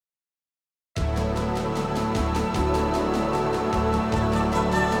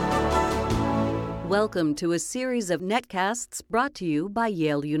Welcome to a series of netcasts brought to you by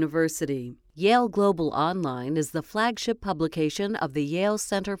Yale University. YaleGlobal Online is the flagship publication of the Yale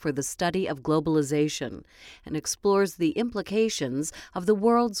Center for the Study of Globalization and explores the implications of the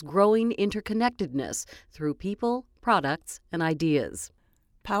world's growing interconnectedness through people, products, and ideas.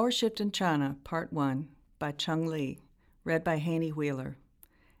 Power Shift in China, Part 1, by Chung Lee, read by Haney Wheeler,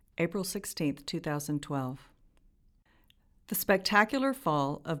 April 16, 2012. The spectacular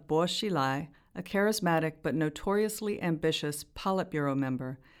fall of Bo Xilai, a charismatic but notoriously ambitious Politburo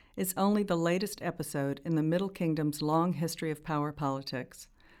member, is only the latest episode in the Middle Kingdom's long history of power politics.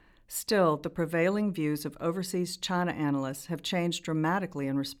 Still, the prevailing views of overseas China analysts have changed dramatically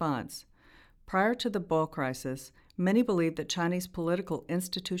in response. Prior to the Bo crisis, many believed that Chinese political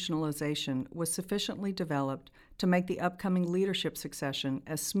institutionalization was sufficiently developed to make the upcoming leadership succession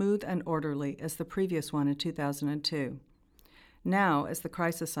as smooth and orderly as the previous one in 2002. Now, as the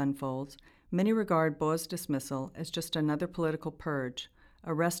crisis unfolds, many regard Bo's dismissal as just another political purge,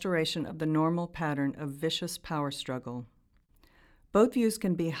 a restoration of the normal pattern of vicious power struggle. Both views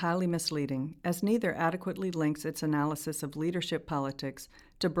can be highly misleading, as neither adequately links its analysis of leadership politics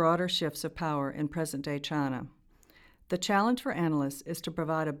to broader shifts of power in present-day China. The challenge for analysts is to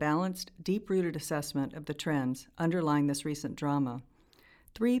provide a balanced, deep-rooted assessment of the trends underlying this recent drama.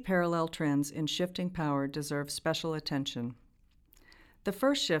 Three parallel trends in shifting power deserve special attention. The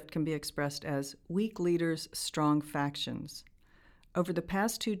first shift can be expressed as weak leaders, strong factions. Over the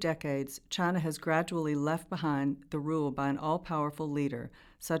past 2 decades, China has gradually left behind the rule by an all-powerful leader,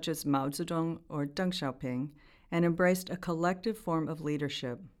 such as Mao Zedong or Deng Xiaoping, and embraced a collective form of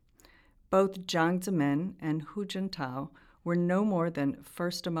leadership. Both Jiang Zemin and Hu Jintao were no more than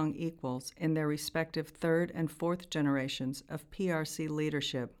first among equals in their respective third and fourth generations of PRC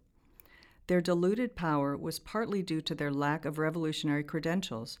leadership. Their diluted power was partly due to their lack of revolutionary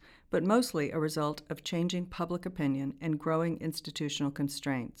credentials, but mostly a result of changing public opinion and growing institutional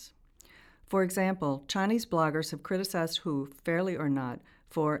constraints. For example, Chinese bloggers have criticized Hu, fairly or not,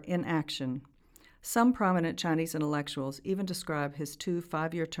 for inaction. Some prominent Chinese intellectuals even describe his 2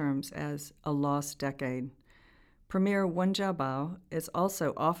 5-year terms as a lost decade. Premier Wen Jiabao is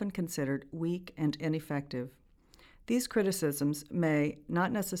also often considered weak and ineffective. These criticisms may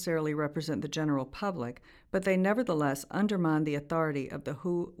not necessarily represent the general public, but they nevertheless undermine the authority of the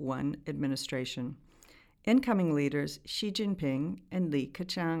Hu-Wen administration. Incoming leaders Xi Jinping and Li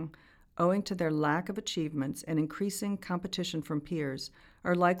Keqiang, owing to their lack of achievements and increasing competition from peers,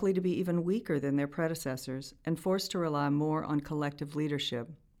 are likely to be even weaker than their predecessors and forced to rely more on collective leadership.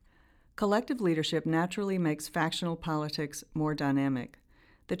 Collective leadership naturally makes factional politics more dynamic.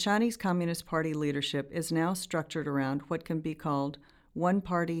 The Chinese Communist Party leadership is now structured around what can be called one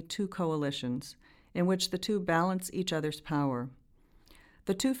party, two coalitions, in which the two balance each other's power.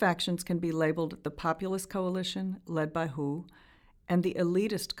 The two factions can be labeled the Populist Coalition, led by Hu, and the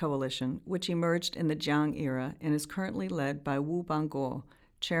Elitist Coalition, which emerged in the Jiang era and is currently led by Wu Bangguo,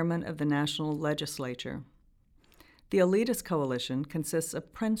 chairman of the National Legislature. The Elitist Coalition consists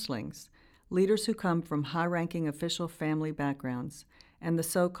of princelings, leaders who come from high-ranking official family backgrounds, and the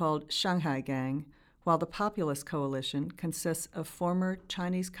so-called Shanghai Gang, while the Populist Coalition consists of former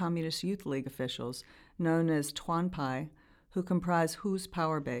Chinese Communist Youth League officials known as Tuanpai, who comprise Hu's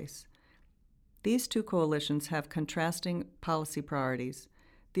power base. These two coalitions have contrasting policy priorities.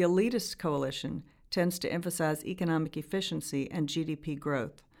 The Elitist Coalition tends to emphasize economic efficiency and GDP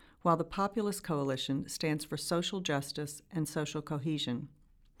growth, while the Populist Coalition stands for social justice and social cohesion.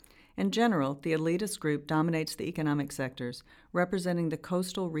 In general, the elitist group dominates the economic sectors, representing the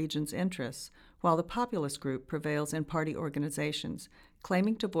coastal region's interests, while the populist group prevails in party organizations,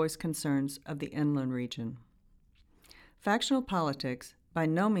 claiming to voice concerns of the inland region. Factional politics, by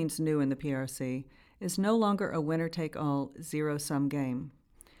no means new in the PRC, is no longer a winner-take-all, zero-sum game.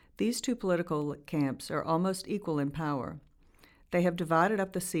 These two political camps are almost equal in power. They have divided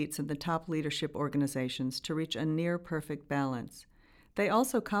up the seats in the top leadership organizations to reach a near-perfect balance. They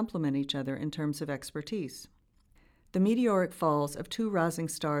also complement each other in terms of expertise. The meteoric falls of 2 rising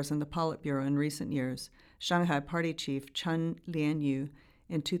stars in the Politburo in recent years, Shanghai Party Chief Chen Lianyu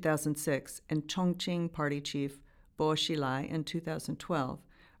in 2006 and Chongqing Party Chief Bo Xilai in 2012,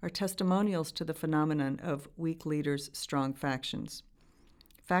 are testimonials to the phenomenon of weak leaders, strong factions.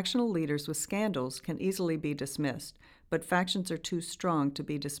 Factional leaders with scandals can easily be dismissed, but factions are too strong to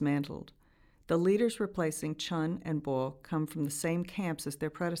be dismantled. The leaders replacing Chen and Bo come from the same camps as their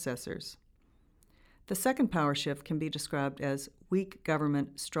predecessors. The second power shift can be described as weak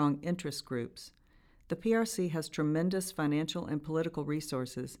government, strong interest groups. The PRC has tremendous financial and political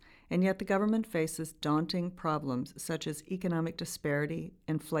resources, and yet the government faces daunting problems such as economic disparity,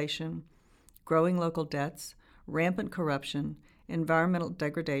 inflation, growing local debts, rampant corruption, environmental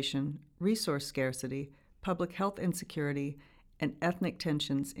degradation, resource scarcity, public health insecurity, and ethnic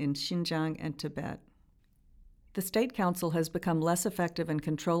tensions in Xinjiang and Tibet. The State Council has become less effective in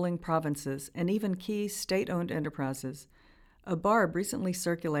controlling provinces and even key state-owned enterprises. A barb recently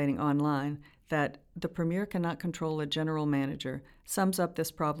circulating online that the premier cannot control a general manager sums up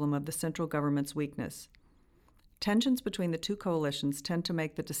this problem of the central government's weakness. Tensions between the two coalitions tend to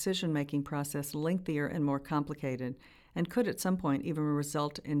make the decision-making process lengthier and more complicated, and could at some point even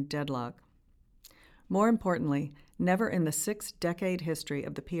result in deadlock. More importantly, never in the 6-decade history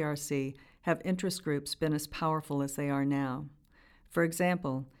of the PRC have interest groups been as powerful as they are now. For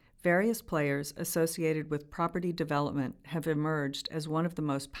example, various players associated with property development have emerged as one of the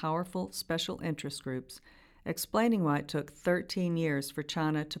most powerful special interest groups, explaining why it took 13 years for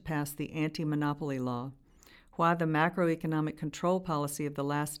China to pass the anti-monopoly law, why the macroeconomic control policy of the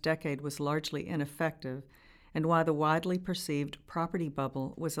last decade was largely ineffective, and why the widely perceived property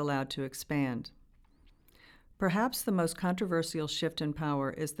bubble was allowed to expand. Perhaps the most controversial shift in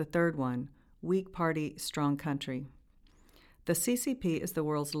power is the third one, weak party, strong country. The CCP is the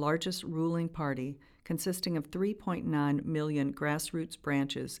world's largest ruling party, consisting of 3.9 million grassroots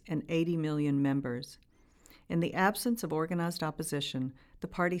branches and 80 million members. In the absence of organized opposition, the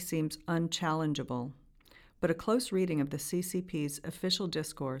party seems unchallengeable. But a close reading of the CCP's official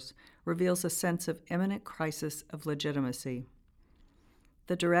discourse reveals a sense of imminent crisis of legitimacy.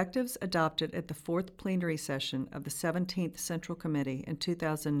 The directives adopted at the 4th plenary session of the 17th Central Committee in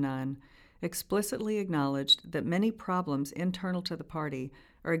 2009 explicitly acknowledged that many problems internal to the party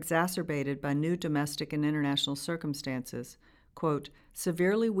are exacerbated by new domestic and international circumstances, quote,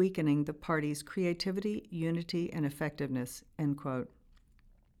 severely weakening the party's creativity, unity, and effectiveness, end quote.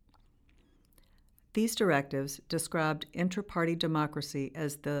 These directives described intra-party democracy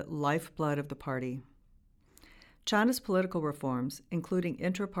as the lifeblood of the party. China's political reforms, including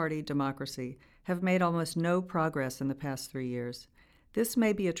intra-party democracy, have made almost no progress in the past 3 years. This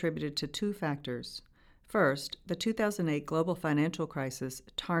may be attributed to two factors. First, the 2008 global financial crisis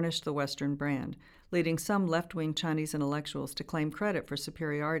tarnished the Western brand, leading some left-wing Chinese intellectuals to claim credit for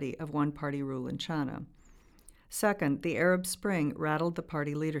superiority of one-party rule in China. Second, the Arab Spring rattled the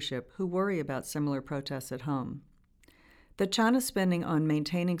party leadership, who worry about similar protests at home. That China's spending on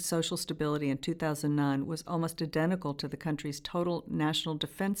maintaining social stability in 2009 was almost identical to the country's total national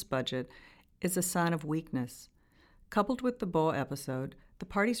defense budget is a sign of weakness. Coupled with the Bo episode, the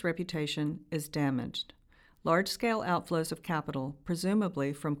party's reputation is damaged. Large-scale outflows of capital,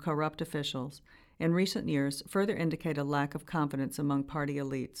 presumably from corrupt officials, in recent years further indicate a lack of confidence among party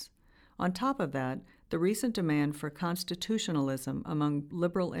elites. On top of that, the recent demand for constitutionalism among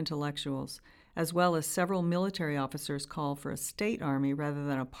liberal intellectuals, as well as several military officers' call for a state army rather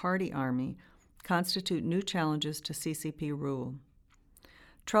than a party army, constitute new challenges to CCP rule.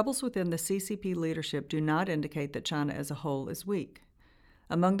 Troubles within the CCP leadership do not indicate that China as a whole is weak.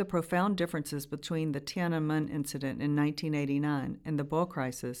 Among the profound differences between the Tiananmen incident in 1989 and the Bo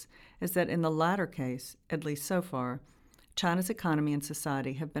crisis is that in the latter case, at least so far, China's economy and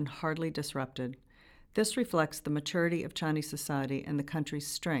society have been hardly disrupted. This reflects the maturity of Chinese society and the country's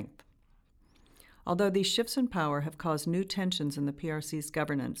strength. Although these shifts in power have caused new tensions in the PRC's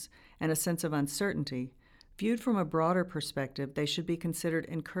governance and a sense of uncertainty, viewed from a broader perspective, they should be considered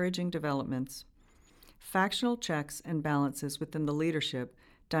encouraging developments. Factional checks and balances within the leadership,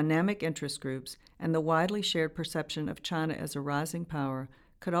 dynamic interest groups, and the widely shared perception of China as a rising power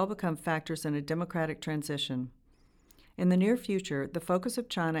could all become factors in a democratic transition. In the near future, the focus of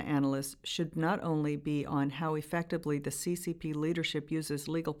China analysts should not only be on how effectively the CCP leadership uses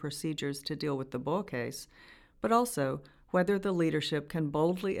legal procedures to deal with the Bo case, but also whether the leadership can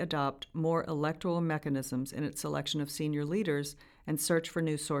boldly adopt more electoral mechanisms in its selection of senior leaders and search for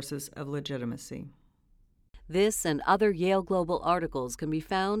new sources of legitimacy. This and other Yale Global articles can be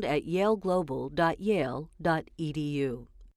found at yaleglobal.yale.edu.